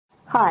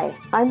Hi,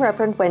 I'm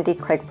Reverend Wendy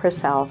Craig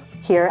Purcell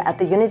here at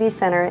the Unity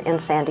Center in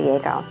San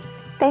Diego.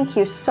 Thank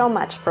you so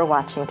much for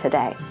watching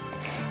today.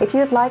 If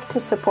you'd like to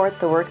support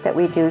the work that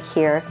we do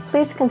here,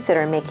 please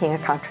consider making a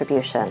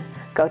contribution.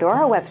 Go to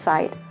our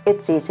website.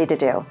 It's easy to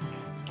do.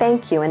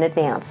 Thank you in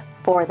advance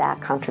for that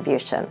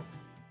contribution.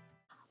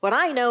 What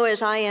I know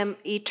is I am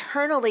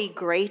eternally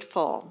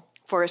grateful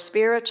for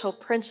spiritual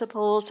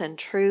principles and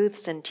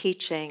truths and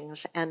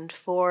teachings, and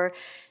for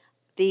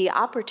the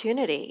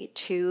opportunity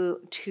to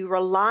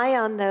rely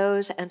on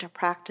those and to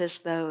practice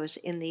those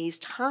in these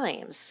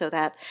times, so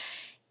that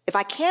if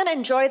I can't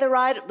enjoy the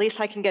ride, at least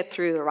I can get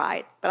through the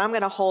ride. But I'm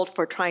going to hold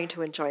for trying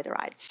to enjoy the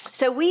ride.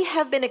 So we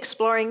have been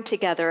exploring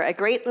together a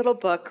great little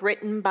book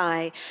written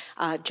by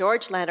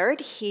George Leonard.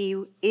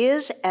 He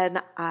is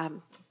an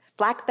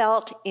black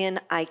belt in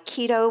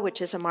Aikido,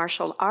 which is a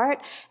martial art.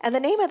 And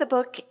the name of the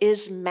book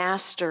is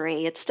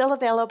Mastery. It's still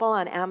available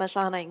on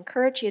Amazon. I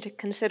encourage you to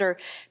consider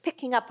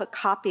picking up a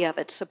copy of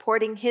it,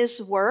 supporting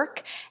his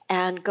work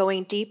and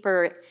going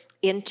deeper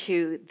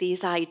into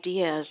these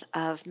ideas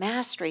of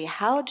mastery.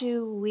 How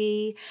do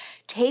we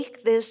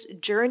take this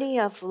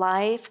journey of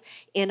life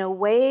in a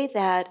way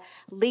that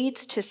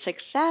leads to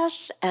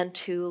success and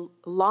to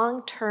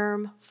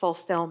long-term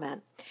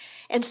fulfillment?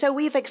 And so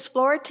we've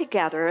explored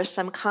together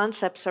some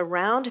concepts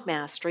around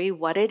mastery,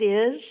 what it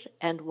is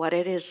and what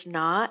it is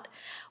not,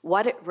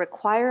 what it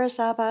requires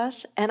of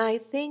us. And I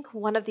think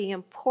one of the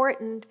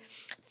important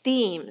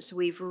themes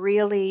we've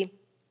really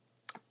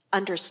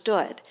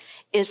understood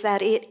is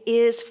that it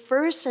is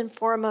first and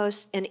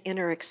foremost an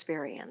inner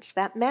experience.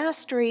 That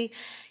mastery,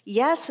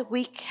 yes,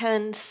 we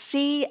can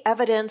see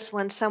evidence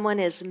when someone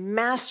is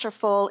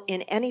masterful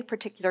in any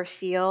particular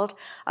field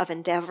of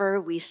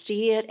endeavor. We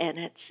see it and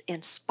it's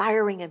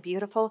inspiring and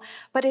beautiful,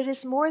 but it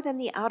is more than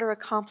the outer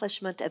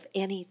accomplishment of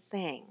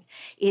anything.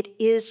 It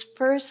is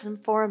first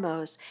and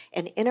foremost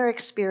an inner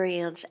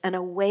experience and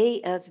a way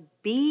of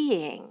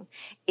being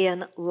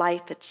in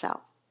life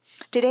itself.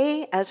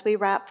 Today, as we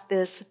wrap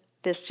this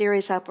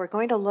series up, we're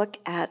going to look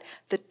at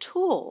the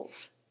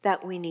tools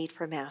that we need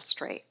for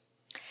mastery.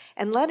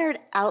 And Leonard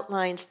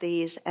outlines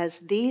these as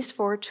these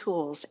 4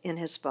 tools in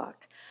his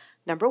book.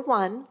 Number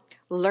 1,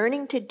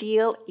 learning to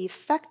deal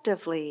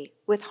effectively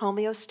with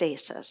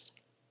homeostasis.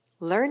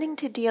 Learning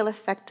to deal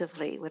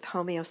effectively with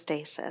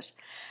homeostasis.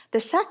 The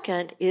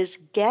second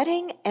is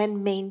getting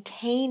and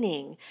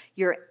maintaining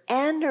your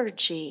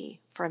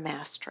energy for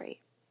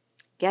mastery.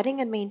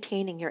 Getting and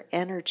maintaining your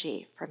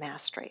energy for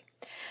mastery.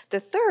 The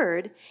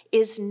third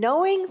is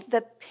knowing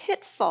the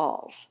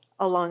pitfalls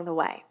along the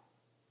way.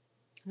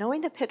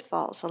 Knowing the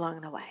pitfalls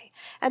along the way.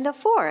 And the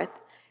fourth,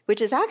 which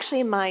is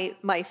actually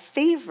my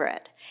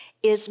favorite,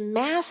 is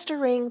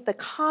mastering the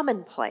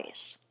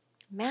commonplace.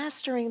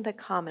 Mastering the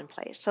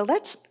commonplace. So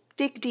let's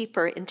dig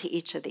deeper into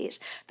each of these.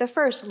 The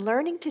first,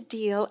 learning to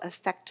deal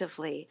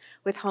effectively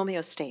with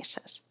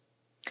homeostasis.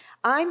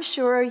 I'm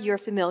sure you're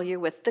familiar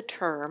with the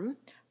term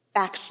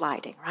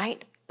backsliding,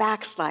 right?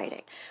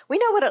 Backsliding. We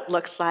know what it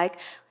looks like.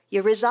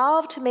 You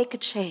resolve to make a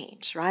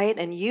change, right?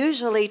 And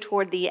usually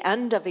toward the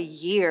end of a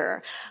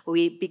year,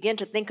 we begin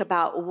to think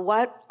about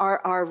what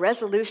are our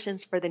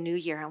resolutions for the new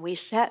year. And we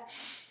set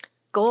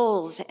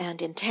goals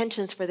and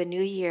intentions for the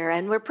new year.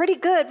 And we're pretty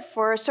good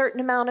for a certain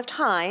amount of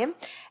time.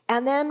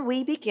 And then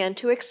we begin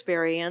to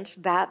experience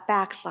that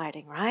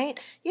backsliding, right?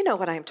 You know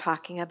what I'm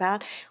talking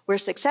about. We're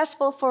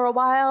successful for a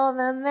while,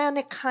 and then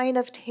it kind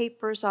of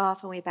tapers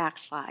off and we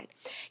backslide.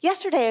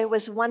 Yesterday, I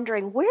was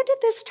wondering, where did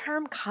this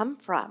term come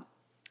from?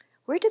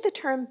 Where did the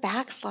term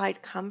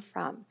backslide come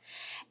from?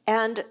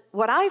 And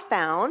what I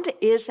found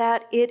is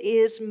that it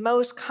is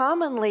most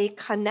commonly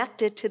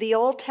connected to the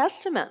Old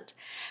Testament,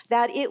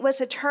 that it was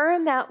a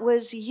term that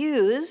was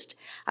used,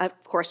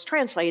 of course,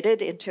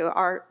 translated into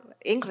our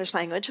English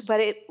language, but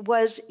it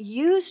was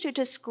used to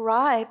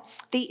describe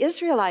the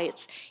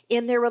Israelites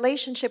in their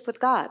relationship with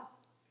God,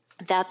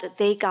 that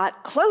they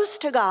got close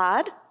to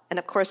God. And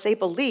of course, they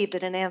believed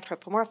in an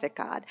anthropomorphic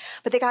God.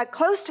 But they got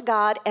close to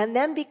God, and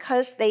then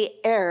because they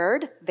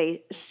erred,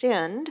 they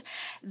sinned,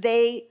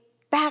 they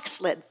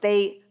backslid.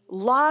 They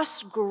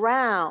lost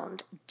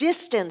ground,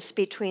 distance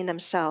between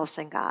themselves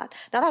and God.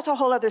 Now, that's a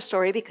whole other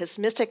story, because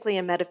mystically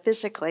and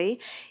metaphysically,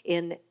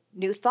 in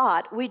New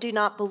Thought, we do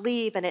not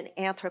believe in an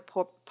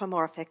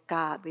anthropomorphic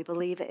God. We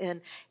believe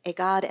in a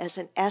God as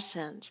an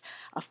essence,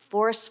 a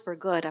force for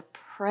good, a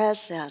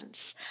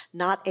presence,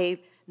 not a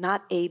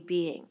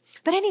being.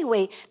 But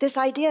anyway, this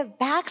idea of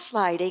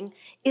backsliding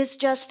is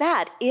just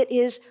that. It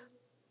is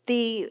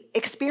the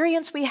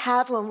experience we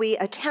have when we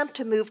attempt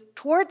to move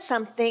towards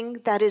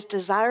something that is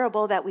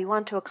desirable, that we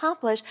want to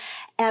accomplish,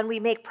 and we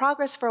make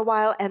progress for a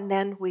while, and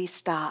then we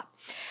stop.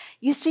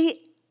 You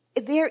see,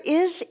 there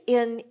is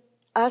in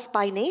us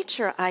by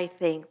nature, I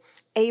think,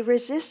 a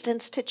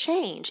resistance to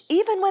change,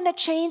 even when the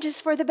change is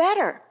for the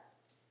better.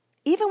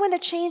 Even when the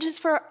change is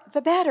for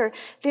the better,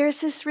 there's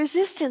this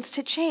resistance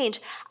to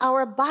change.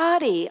 Our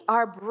body,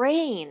 our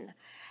brain,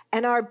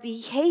 and our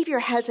behavior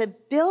has a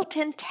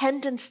built-in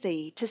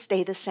tendency to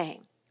stay the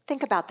same.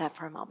 Think about that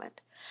for a moment.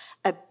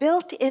 a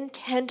built-in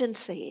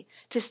tendency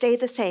to stay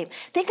the same.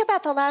 Think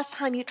about the last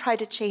time you tried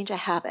to change a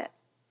habit,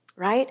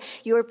 right?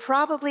 You were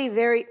probably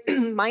very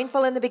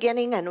mindful in the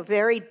beginning and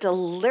very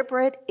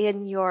deliberate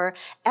in your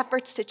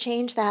efforts to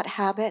change that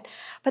habit.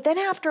 But then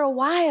after a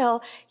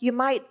while, you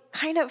might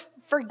kind of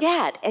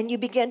forget and you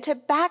begin to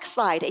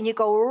backslide and you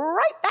go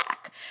right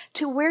back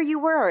to where you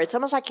were. It's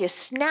almost like you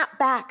snap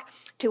back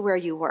to where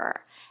you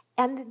were.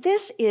 And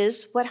this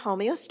is what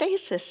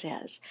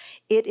homeostasis is.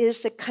 It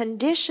is the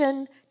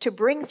condition to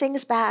bring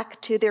things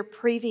back to their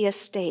previous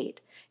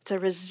state. It's a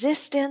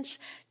resistance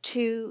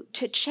to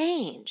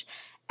change.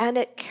 And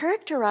it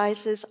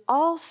characterizes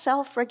all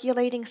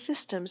self-regulating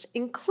systems,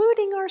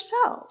 including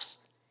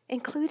ourselves.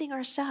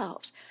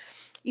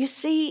 You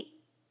see,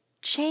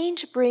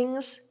 change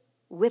brings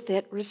with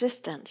it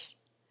resistance.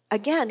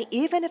 Again,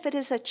 even if it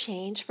is a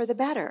change for the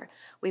better,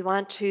 we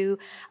want to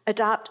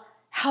adopt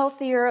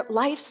healthier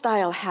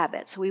lifestyle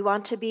habits. We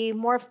want to be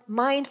more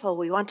mindful.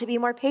 We want to be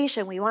more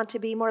patient. We want to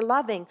be more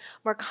loving,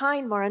 more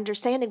kind, more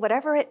understanding,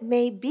 whatever it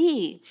may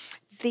be.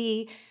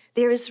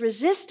 There is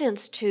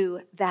resistance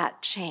to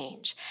that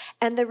change.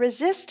 And the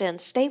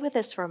resistance, stay with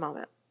us for a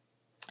moment.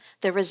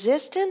 The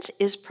resistance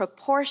is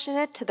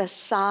proportionate to the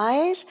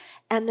size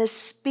and the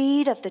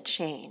speed of the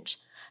change,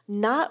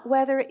 not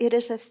whether it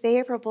is a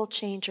favorable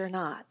change or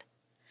not.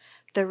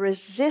 The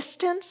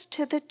resistance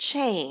to the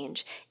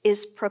change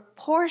is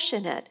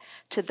proportionate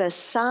to the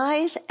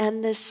size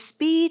and the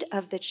speed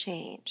of the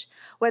change,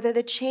 whether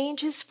the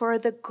change is for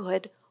the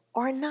good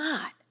or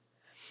not.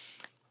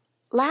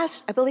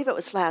 I believe it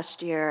was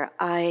last year,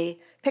 I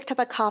picked up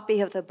a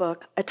copy of the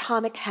book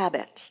Atomic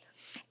Habits.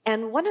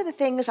 And one of the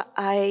things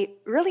I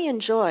really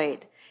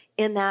enjoyed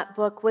in that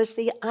book was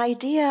the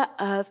idea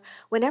of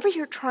whenever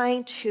you're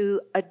trying to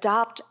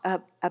adopt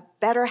a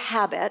better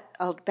habit,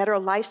 a better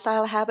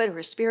lifestyle habit or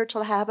a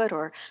spiritual habit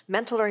or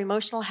mental or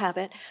emotional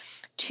habit,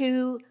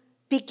 to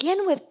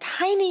begin with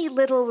tiny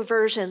little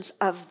versions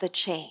of the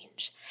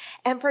change.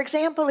 And for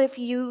example, if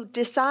you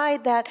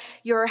decide that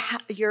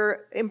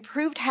your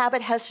improved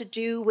habit has to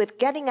do with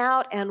getting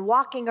out and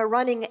walking or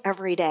running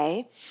every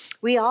day,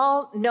 we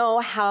all know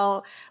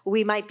how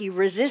we might be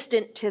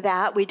resistant to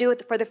that. We do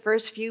it for the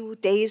first few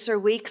days or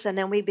weeks, and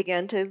then we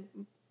begin to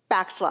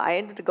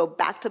backslide, to go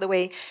back to the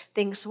way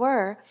things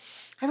were.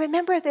 I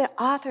remember the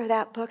author of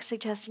that book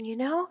suggesting,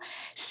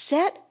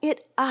 set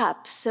it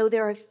up so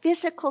there are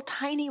physical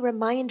tiny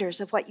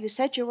reminders of what you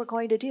said you were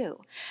going to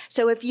do.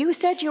 So if you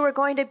said you were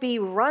going to be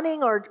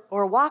running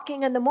or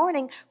walking in the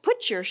morning,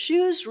 put your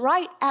shoes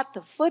right at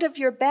the foot of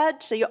your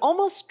bed so you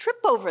almost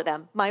trip over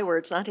them. My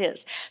words, not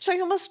his. So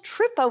you almost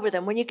trip over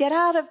them when you get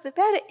out of the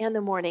bed in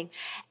the morning.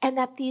 And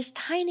that these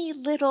tiny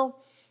little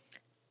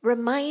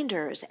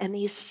reminders and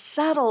these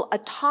subtle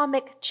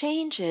atomic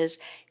changes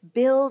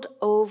build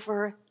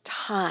over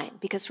time.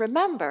 Because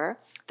remember,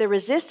 the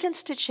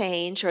resistance to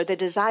change or the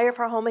desire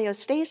for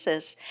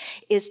homeostasis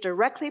is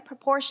directly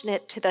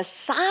proportionate to the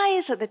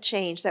size of the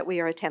change that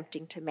we are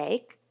attempting to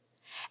make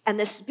and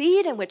the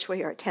speed in which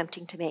we are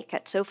attempting to make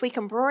it. So if we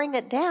can bring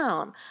it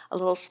down a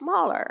little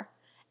smaller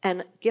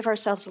and give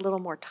ourselves a little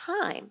more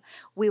time,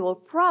 we will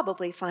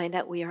probably find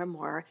that we are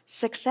more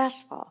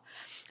successful.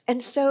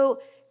 And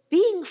so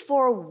being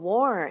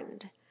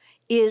forewarned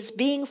is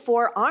being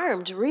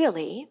forearmed,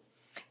 really,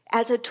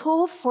 as a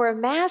tool for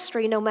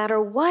mastery, no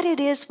matter what it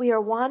is we are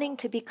wanting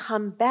to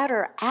become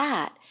better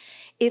at.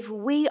 If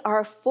we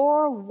are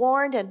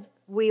forewarned and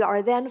we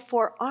are then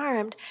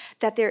forearmed,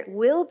 that there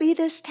will be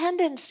this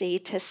tendency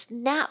to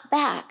snap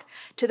back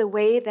to the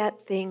way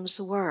that things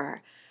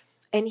were.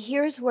 And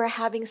here's where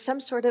having some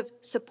sort of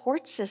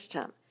support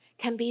system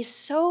can be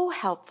so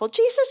helpful.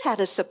 Jesus had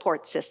a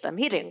support system.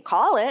 He didn't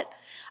call it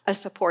a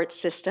support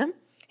system.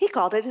 He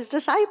called it his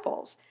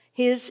disciples,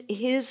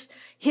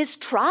 his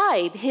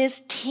tribe, his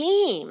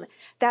team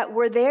that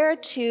were there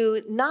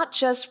to not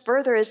just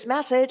further his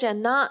message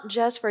and not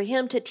just for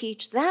him to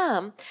teach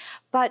them,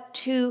 but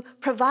to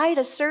provide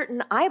a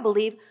certain, I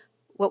believe,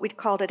 what we'd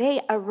call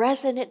today a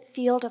resonant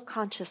field of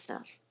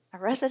consciousness,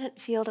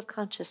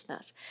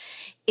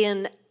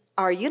 In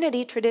our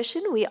unity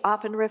tradition, we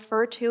often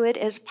refer to it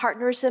as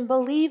partners in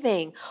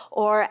believing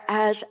or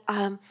as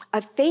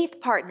faith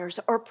partners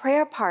or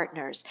prayer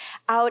partners.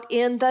 Out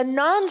in the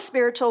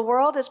non-spiritual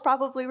world, it's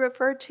probably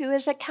referred to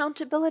as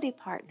accountability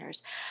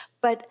partners.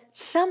 But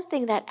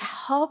something that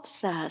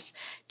helps us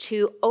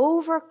to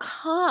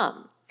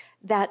overcome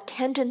that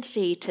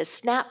tendency to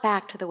snap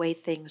back to the way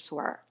things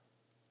were.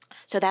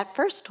 So that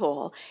first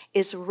tool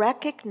is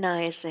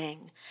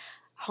recognizing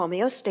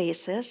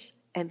homeostasis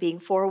and being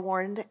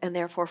forewarned and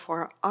therefore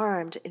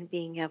forearmed in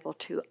being able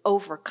to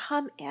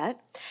overcome it.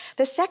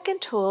 The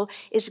second tool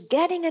is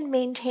getting and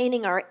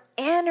maintaining our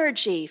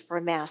energy for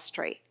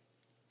mastery.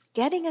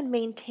 We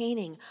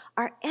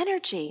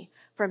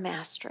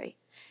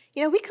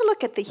can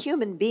look at the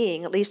human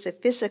being, at least the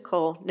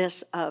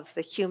physicalness of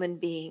the human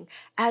being,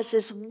 as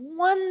this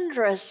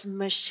wondrous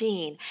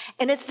machine.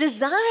 And it's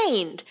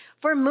designed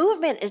for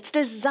movement. It's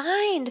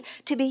designed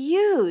to be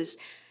used.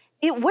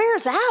 It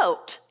wears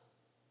out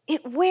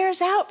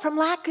from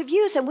lack of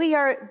use, and we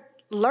are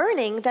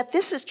learning that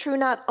this is true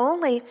not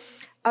only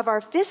of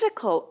our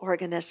physical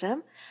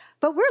organism,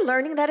 but we're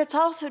learning that it's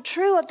also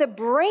true of the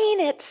brain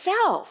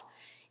itself.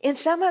 In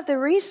some of the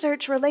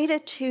research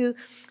related to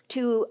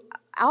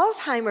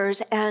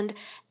Alzheimer's and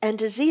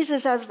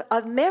diseases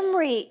of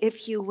memory,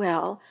 if you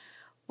will,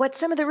 what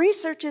some of the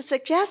research is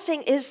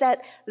suggesting is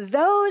that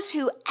those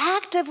who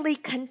actively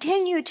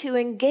continue to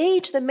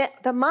engage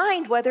the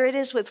mind, whether it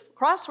is with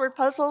crossword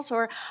puzzles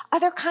or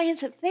other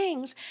kinds of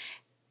things,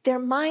 their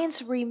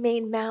minds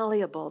remain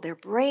malleable, their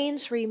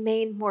brains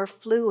remain more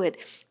fluid,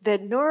 the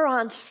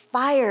neurons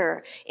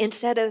fire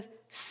instead of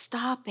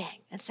stopping.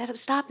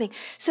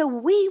 So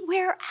we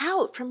wear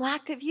out from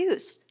lack of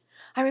use.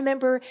 I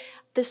remember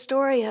the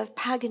story of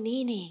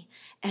Paganini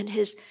and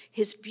his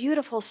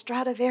beautiful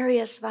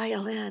Stradivarius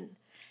violin.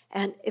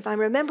 And if I'm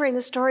remembering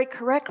the story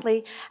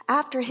correctly,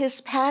 after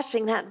his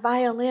passing, that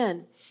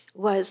violin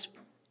was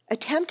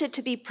attempted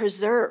to be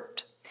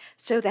preserved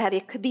so that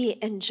it could be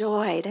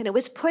enjoyed. And it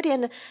was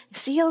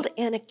sealed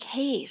in a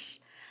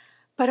case.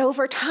 But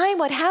over time,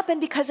 what happened,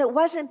 because it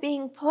wasn't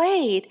being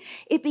played,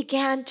 it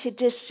began to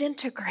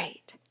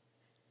disintegrate.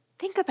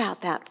 Think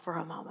about that for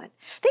a moment.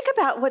 Think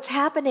about what's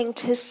happening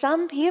to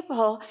some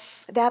people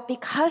that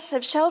because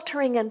of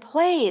sheltering in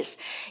place,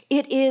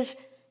 it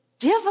is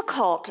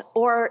difficult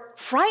or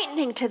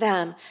frightening to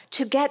them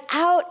to get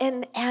out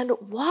and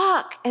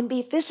walk and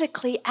be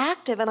physically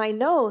active. And I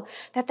know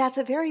that that's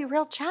a very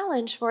real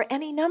challenge for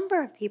any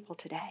number of people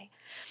today.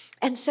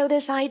 And so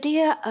this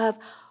idea of,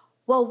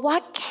 well,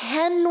 what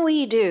can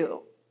we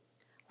do?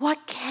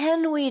 What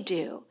can we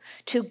do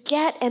to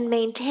get and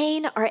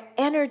maintain our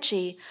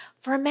energy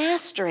for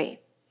mastery?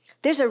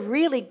 There's a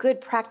really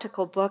good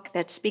practical book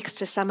that speaks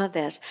to some of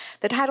this.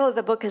 The title of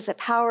the book is The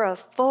Power of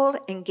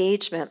Full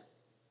Engagement.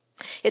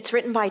 It's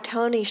written by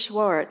Tony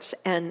Schwartz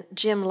and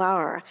Jim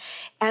Lauer,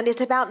 and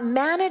it's about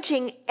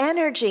managing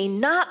energy,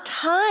 not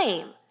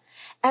time,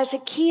 as a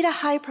key to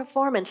high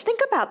performance.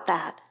 Think about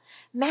that.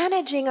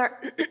 Managing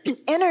our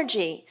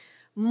energy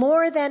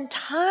more than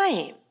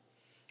time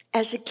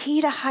as a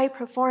key to high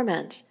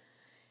performance.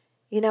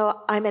 You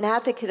know, I'm an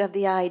advocate of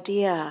the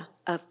idea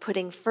of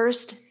putting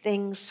first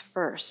things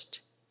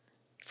first.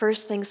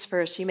 First things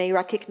first. You may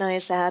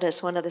recognize that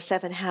as one of the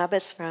 7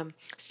 habits from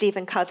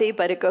Stephen Covey,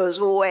 but it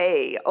goes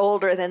way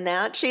older than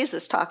that.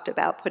 Jesus talked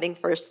about putting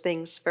first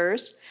things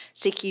first.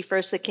 Seek ye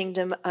first the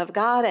kingdom of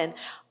God, and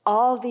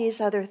all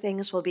these other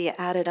things will be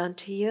added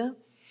unto you.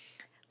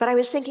 But I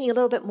was thinking a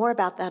little bit more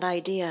about that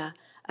idea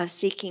of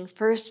seeking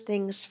first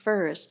things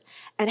first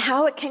and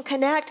how it can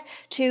connect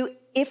to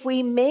if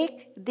we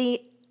make the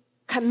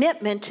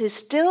commitment to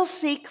still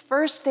seek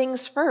first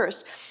things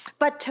first,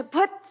 but to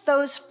put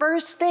those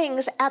first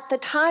things at the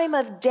time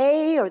of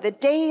day or the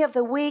day of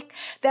the week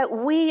that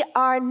we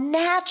are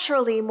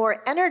naturally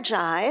more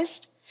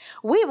energized,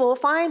 we will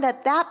find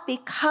that that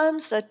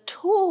becomes a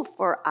tool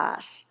for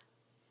us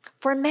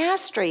for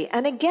mastery.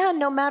 And again,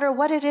 no matter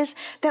what it is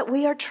that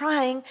we are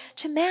trying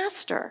to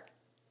master.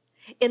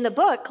 In the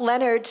book,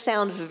 Leonard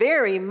sounds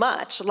very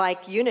much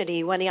like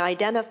Unity when he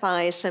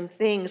identifies some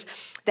things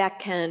that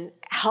can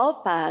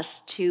help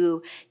us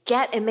to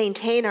get and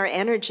maintain our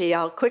energy.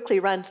 I'll quickly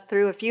run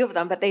through a few of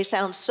them, but they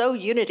sound so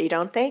Unity,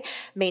 don't they?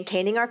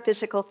 Maintaining our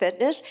physical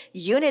fitness.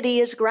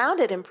 Unity is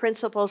grounded in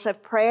principles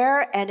of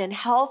prayer and in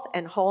health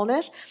and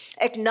wholeness.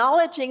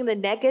 Acknowledging the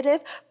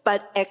negative,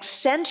 but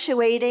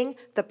accentuating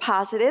the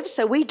positive.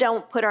 So we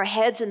don't put our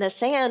heads in the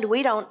sand.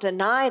 We don't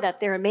deny that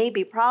there may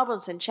be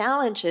problems and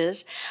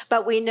challenges,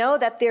 but we know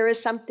that there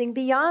is something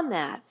beyond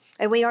that.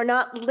 And we are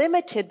not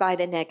limited by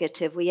the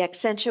negative. We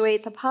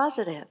accentuate the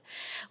positive.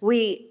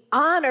 We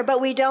honor,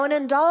 but we don't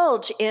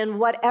indulge in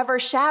whatever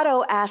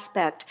shadow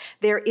aspect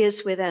there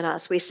is within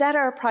us. We set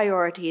our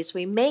priorities.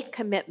 We make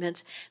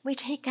commitments. We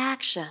take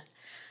action.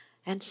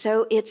 And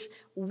so it's,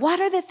 what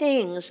are the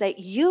things that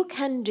you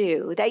can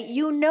do that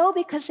you know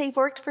because they've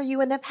worked for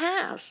you in the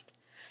past,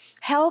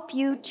 help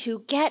you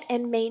to get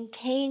and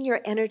maintain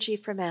your energy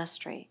for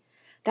mastery?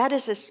 That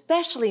is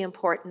especially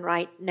important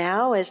right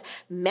now as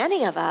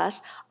many of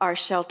us are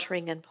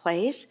sheltering in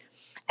place.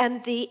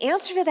 And the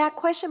answer to that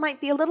question might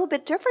be a little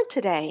bit different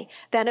today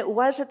than it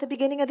was at the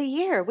beginning of the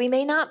year. We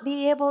may not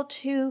be able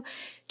to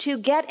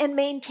get and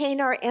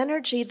maintain our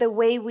energy the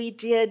way we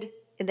did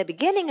in the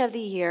beginning of the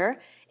year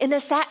in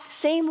the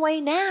same way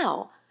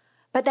now.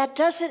 But that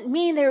doesn't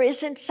mean there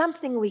isn't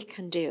something we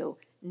can do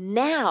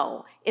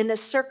now in the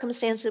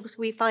circumstances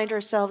we find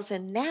ourselves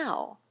in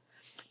now,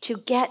 to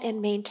get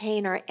and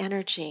maintain our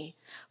energy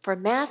for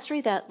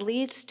mastery that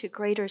leads to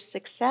greater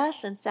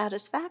success and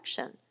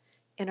satisfaction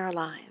in our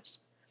lives.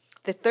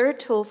 The third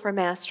tool for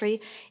mastery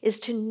is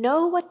to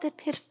know what the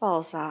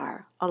pitfalls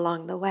are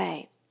along the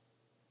way.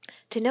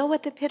 To know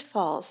what the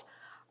pitfalls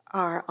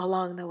are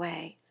along the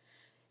way,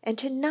 and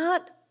to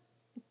not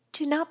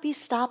be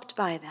stopped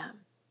by them.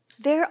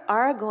 There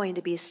are going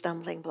to be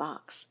stumbling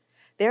blocks.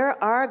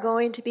 There are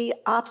going to be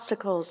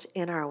obstacles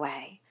in our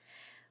way.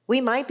 We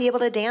might be able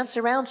to dance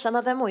around some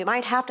of them. We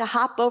might have to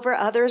hop over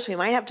others. We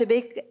might have to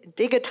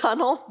dig a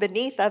tunnel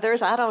beneath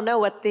others. I don't know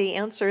what the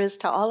answer is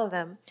to all of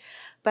them.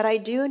 But I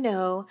do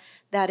know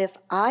that if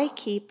I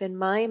keep in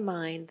my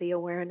mind the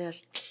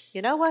awareness,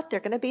 you know what, there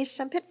are going to be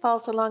some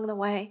pitfalls along the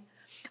way,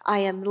 I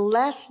am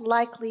less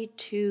likely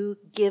to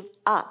give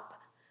up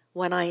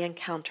when I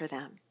encounter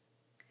them.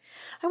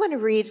 I want to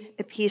read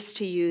a piece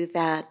to you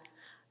that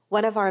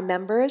one of our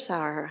members,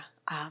 our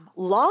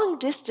long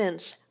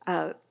distance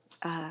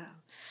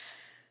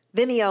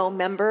Vimeo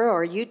member,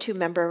 or YouTube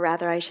member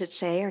rather, I should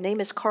say. Her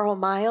name is Coral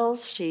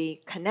Miles.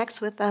 She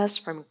connects with us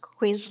from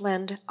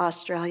Queensland,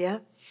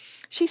 Australia.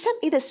 She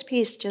sent me this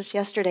piece just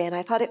yesterday, and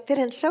I thought it fit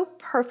in so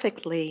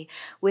perfectly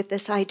with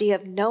this idea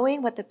of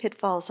knowing what the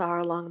pitfalls are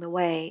along the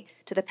way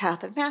to the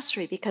path of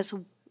mastery, because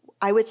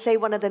I would say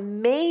one of the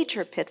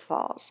major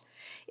pitfalls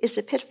is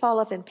the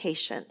pitfall of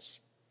impatience.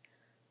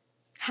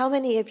 How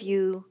many of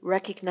you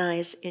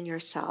recognize in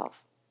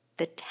yourself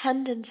the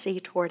tendency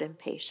toward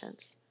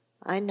impatience?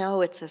 I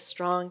know it's a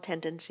strong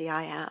tendency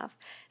I have,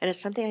 and it's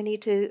something I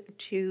need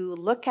to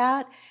look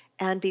at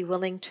and be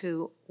willing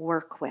to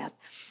work with.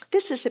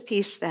 This is a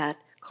piece that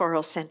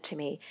Coral sent to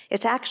me.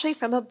 It's actually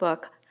from a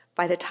book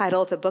by the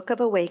title The Book of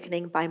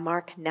Awakening by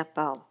Mark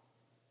Nepo.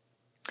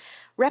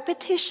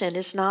 Repetition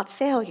is not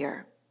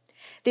failure.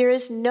 There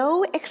is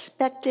no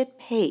expected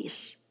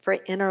pace for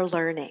inner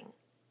learning.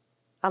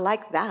 I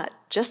like that,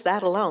 just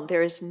that alone.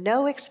 There is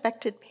no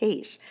expected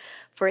pace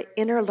for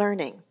inner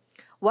learning.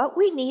 What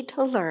we need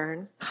to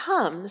learn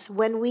comes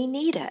when we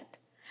need it,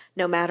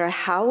 no matter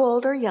how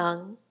old or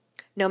young,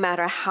 no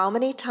matter how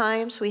many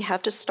times we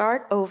have to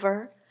start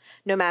over,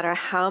 no matter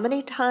how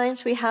many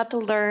times we have to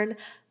learn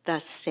the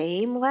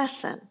same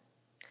lesson.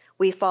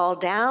 We fall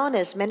down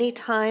as many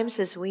times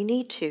as we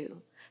need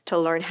to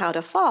learn how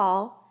to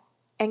fall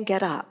and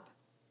get up.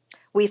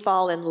 We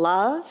fall in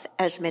love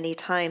as many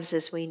times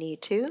as we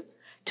need to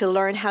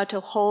learn how to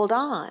hold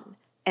on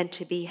and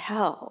to be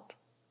held.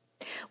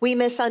 We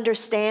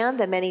misunderstand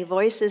the many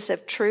voices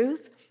of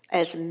truth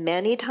as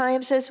many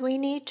times as we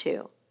need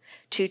to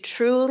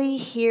truly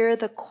hear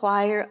the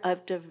choir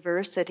of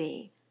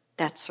diversity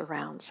that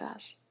surrounds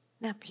us.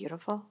 Isn't that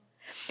beautiful?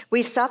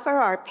 We suffer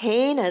our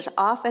pain as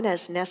often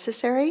as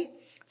necessary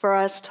for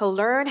us to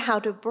learn how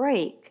to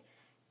break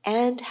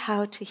and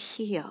how to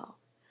heal.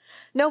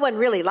 No one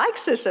really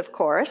likes this, of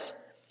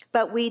course,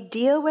 but we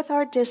deal with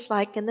our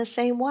dislike in the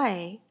same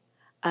way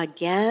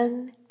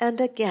again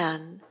and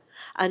again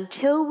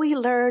until we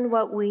learn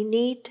what we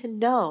need to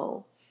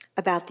know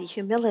about the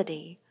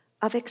humility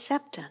of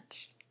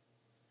acceptance.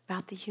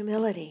 About the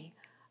humility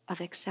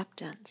of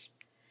acceptance.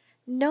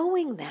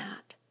 Knowing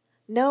that,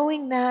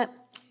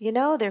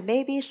 there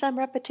may be some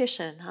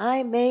repetition.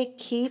 I may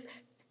keep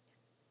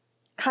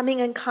coming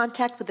in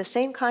contact with the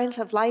same kinds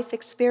of life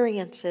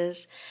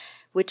experiences,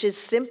 which is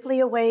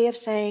simply a way of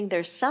saying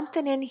there's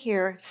something in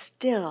here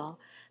still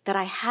that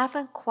I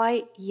haven't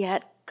quite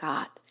yet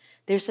got.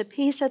 There's a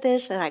piece of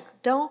this that I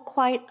don't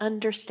quite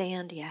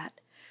understand yet.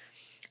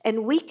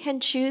 And we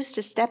can choose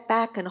to step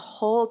back and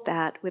hold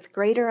that with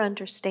greater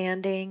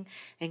understanding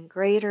and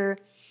greater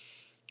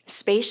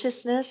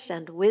spaciousness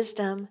and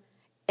wisdom,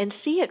 and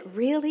see it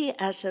really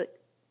as a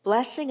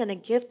blessing and a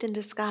gift in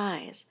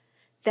disguise,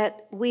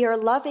 that we are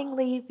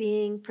lovingly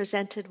being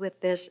presented with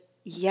this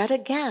yet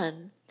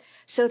again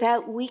so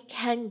that we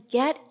can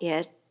get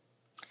it,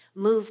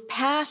 move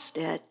past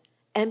it,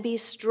 and be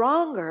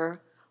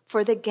stronger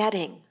for the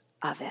getting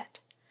of it.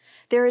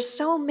 There are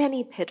so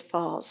many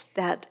pitfalls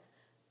that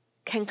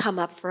can come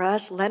up for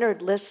us.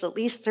 Leonard lists at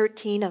least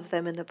 13 of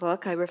them in the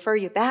book. I refer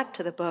you back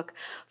to the book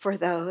for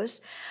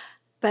those.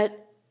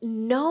 But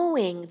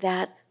knowing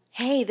that,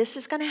 hey, this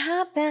is going to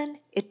happen,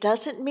 it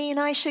doesn't mean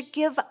I should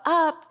give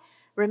up.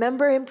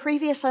 Remember in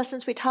previous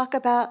lessons we talked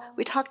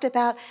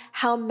about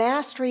how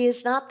mastery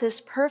is not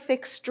this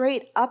perfect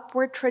straight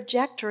upward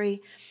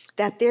trajectory,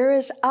 that there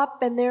is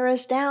up and there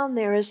is down,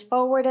 there is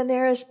forward and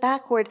there is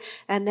backward,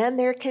 and then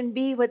there can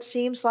be what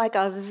seems like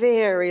a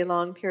very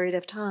long period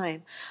of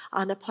time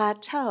on a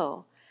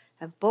plateau.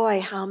 And boy,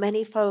 how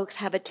many folks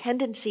have a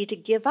tendency to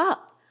give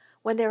up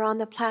when they're on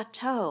the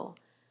plateau.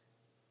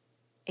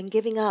 And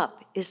giving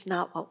up is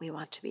not what we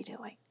want to be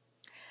doing.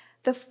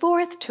 The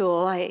fourth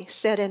tool, I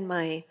said in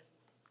my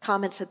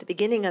comments at the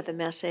beginning of the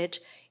message,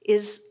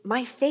 is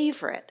my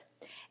favorite.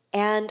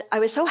 And I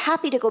was so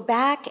happy to go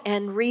back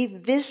and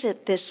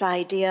revisit this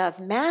idea of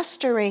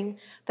mastering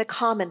the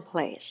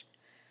commonplace.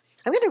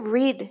 I'm going to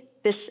read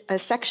a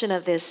section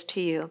of this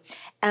to you.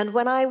 And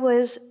when I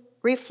was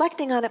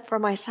reflecting on it for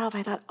myself,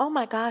 I thought, oh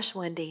my gosh,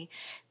 Wendy,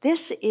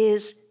 this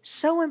is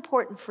so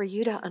important for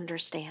you to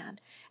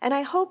understand. And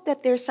I hope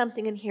that there's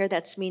something in here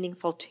that's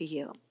meaningful to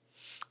you.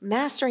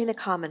 Mastering the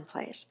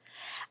commonplace.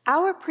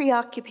 Our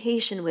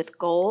preoccupation with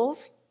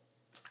goals,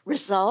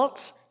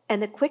 results,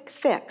 and the quick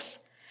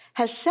fix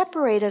has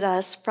separated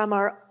us from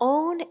our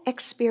own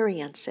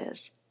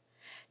experiences.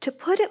 To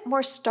put it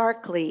more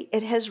starkly,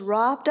 it has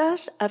robbed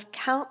us of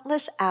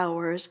countless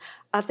hours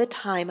of the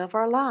time of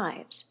our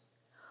lives.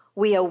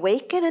 We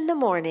awaken in the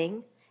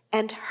morning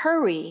and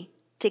hurry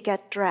to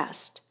get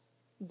dressed.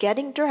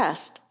 Getting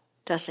dressed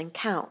doesn't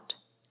count.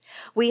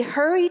 We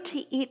hurry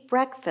to eat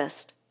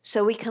breakfast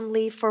so we can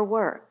leave for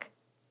work.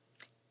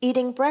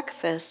 Eating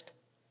breakfast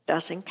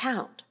doesn't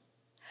count.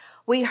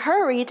 We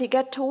hurry to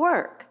get to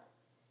work.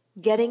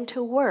 Getting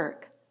to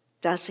work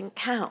doesn't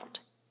count.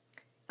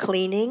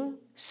 Cleaning,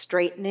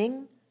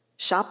 straightening,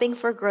 shopping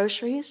for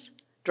groceries,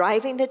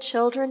 driving the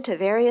children to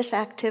various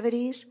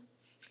activities,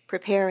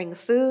 preparing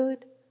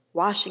food,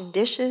 washing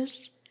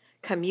dishes,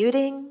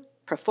 commuting,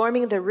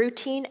 performing the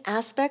routine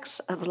aspects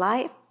of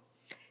life.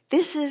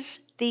 This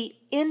is the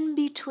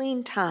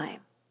in-between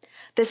time,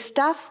 the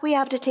stuff we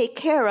have to take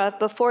care of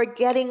before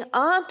getting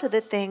on to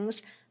the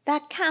things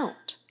that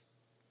count.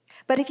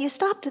 But if you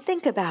stop to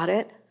think about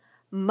it,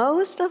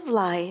 most of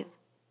life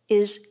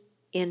is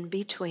in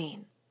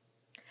between.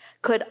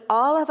 Could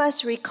all of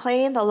us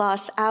reclaim the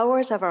lost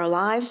hours of our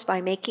lives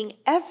by making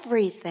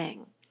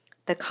everything,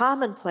 the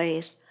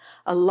commonplace,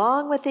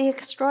 along with the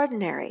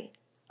extraordinary,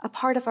 a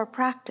part of our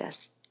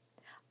practice?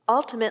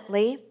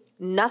 Ultimately,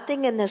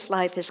 nothing in this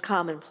life is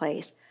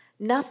commonplace.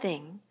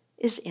 Nothing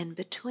is in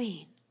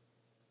between.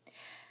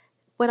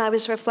 When I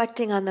was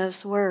reflecting on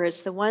those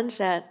words, the ones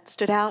that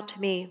stood out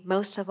to me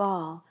most of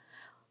all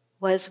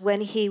was when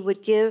he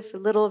would give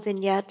little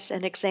vignettes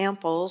and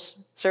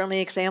examples, certainly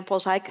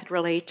examples I could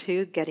relate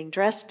to, getting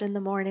dressed in the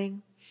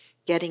morning,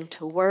 getting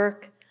to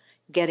work,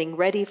 getting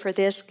ready for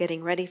this,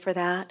 getting ready for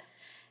that,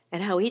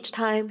 and how each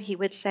time he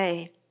would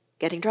say,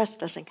 getting dressed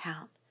doesn't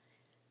count,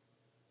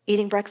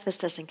 eating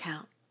breakfast doesn't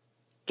count,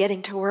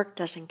 getting to work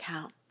doesn't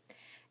count.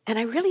 And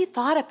I really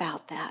thought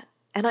about that,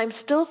 and I'm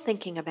still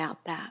thinking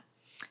about that,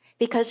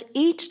 because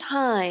each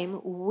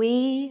time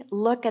we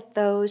look at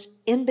those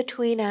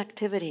in-between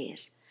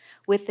activities,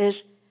 with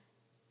this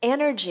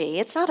energy,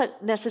 it's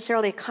not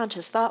necessarily a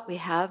conscious thought we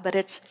have, but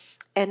it's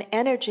an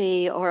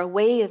energy or a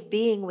way of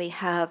being we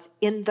have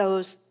in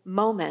those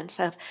moments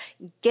of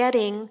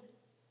getting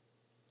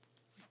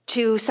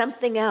to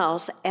something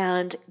else,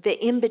 and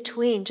the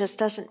in-between just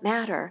doesn't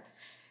matter.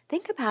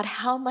 Think about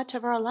how much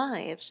of our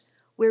lives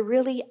we're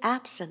really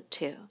absent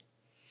to.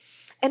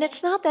 And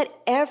it's not that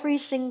every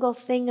single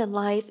thing in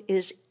life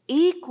is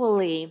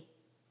equally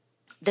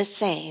the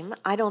same.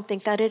 I don't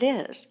think that it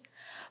is.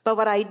 But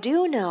what I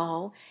do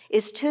know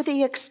is to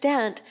the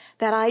extent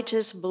that I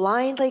just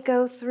blindly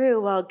go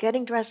through, well,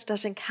 getting dressed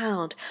doesn't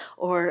count,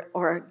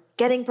 or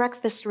getting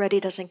breakfast ready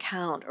doesn't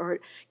count, or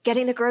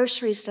getting the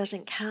groceries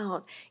doesn't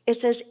count.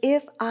 It's as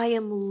if I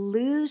am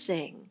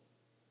losing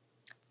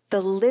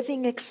the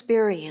living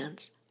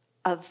experience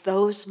of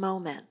those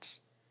moments.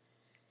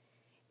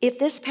 If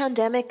this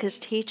pandemic is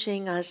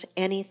teaching us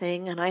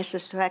anything, and I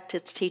suspect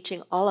it's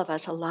teaching all of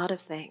us a lot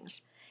of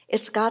things,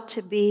 it's got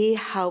to be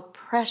how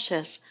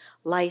precious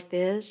life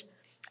is,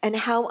 and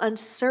how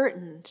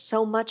uncertain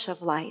so much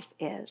of life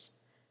is.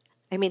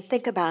 I mean,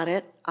 think about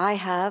it.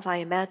 I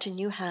imagine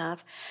you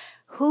have.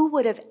 Who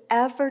would have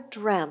ever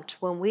dreamt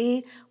when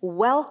we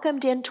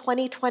welcomed in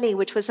 2020,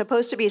 which was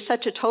supposed to be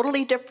such a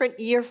totally different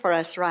year for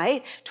us,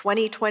 right?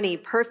 2020,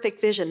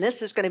 perfect vision.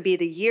 This is going to be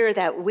the year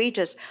that we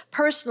just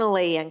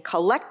personally and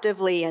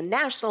collectively and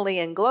nationally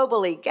and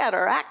globally get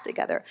our act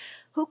together.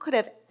 Who could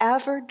have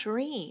ever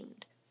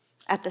dreamed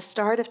at the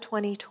start of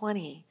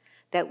 2020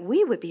 that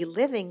we would be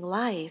living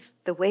life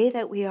the way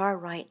that we are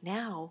right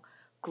now,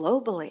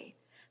 globally,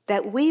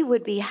 that we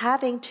would be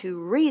having to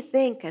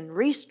rethink and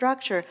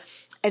restructure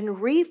and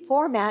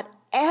reformat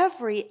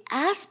every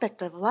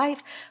aspect of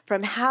life,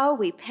 from how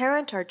we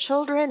parent our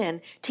children and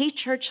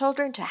teach our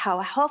children, to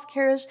how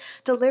healthcare is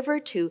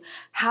delivered, to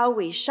how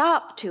we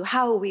shop, to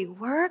how we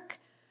work.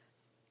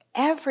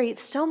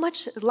 So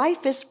much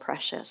life is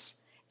precious.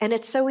 And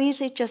it's so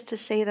easy just to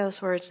say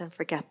those words and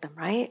forget them,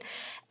 right?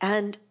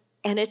 And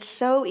it's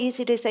so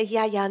easy to say,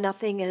 yeah,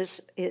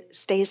 it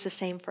stays the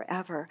same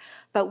forever.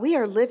 But we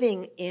are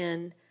living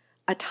in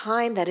a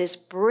time that is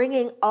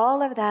bringing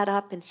all of that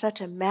up in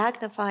such a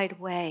magnified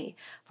way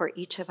for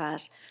each of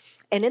us.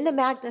 And in the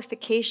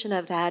magnification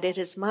of that, it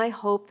is my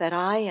hope that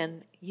I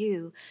and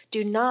you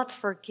do not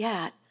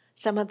forget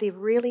some of the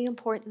really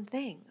important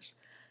things.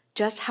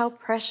 Just how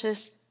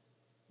precious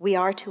we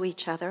are to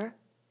each other,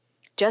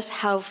 just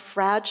how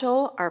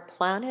fragile our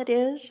planet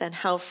is, and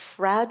how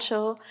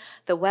fragile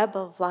the web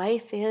of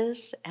life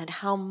is, and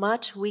how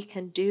much we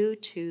can do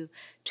to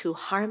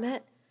harm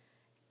it,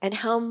 and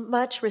how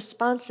much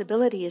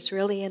responsibility is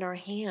really in our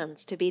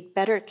hands to be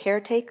better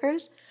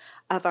caretakers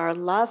of our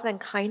love and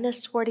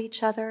kindness toward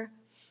each other,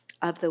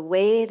 of the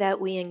way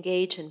that we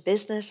engage in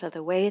business, of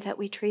the way that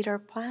we treat our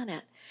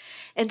planet.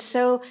 And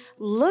so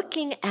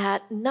looking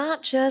at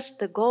not just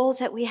the goals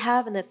that we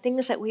have and the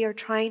things that we are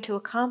trying to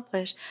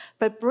accomplish,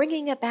 but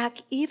bringing it back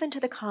even to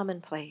the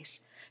commonplace,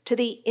 to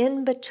the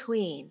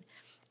in-between,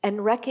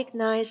 and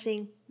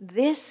recognizing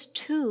this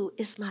too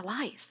is my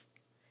life.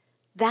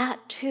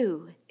 That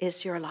too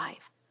is your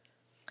life.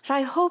 So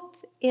I hope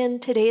in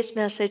today's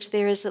message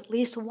there is at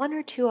least one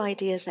or two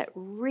ideas that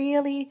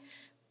really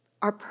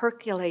are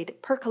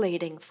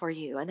percolating for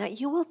you, and that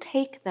you will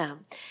take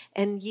them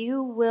and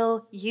you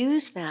will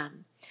use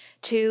them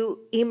to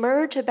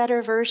emerge a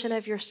better version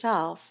of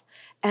yourself,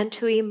 and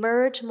to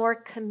emerge more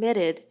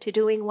committed to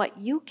doing what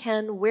you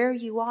can where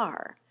you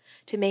are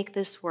to make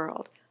this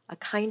world a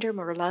kinder,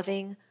 more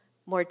loving,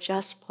 more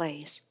just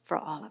place for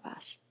all of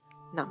us.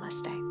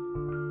 Namaste.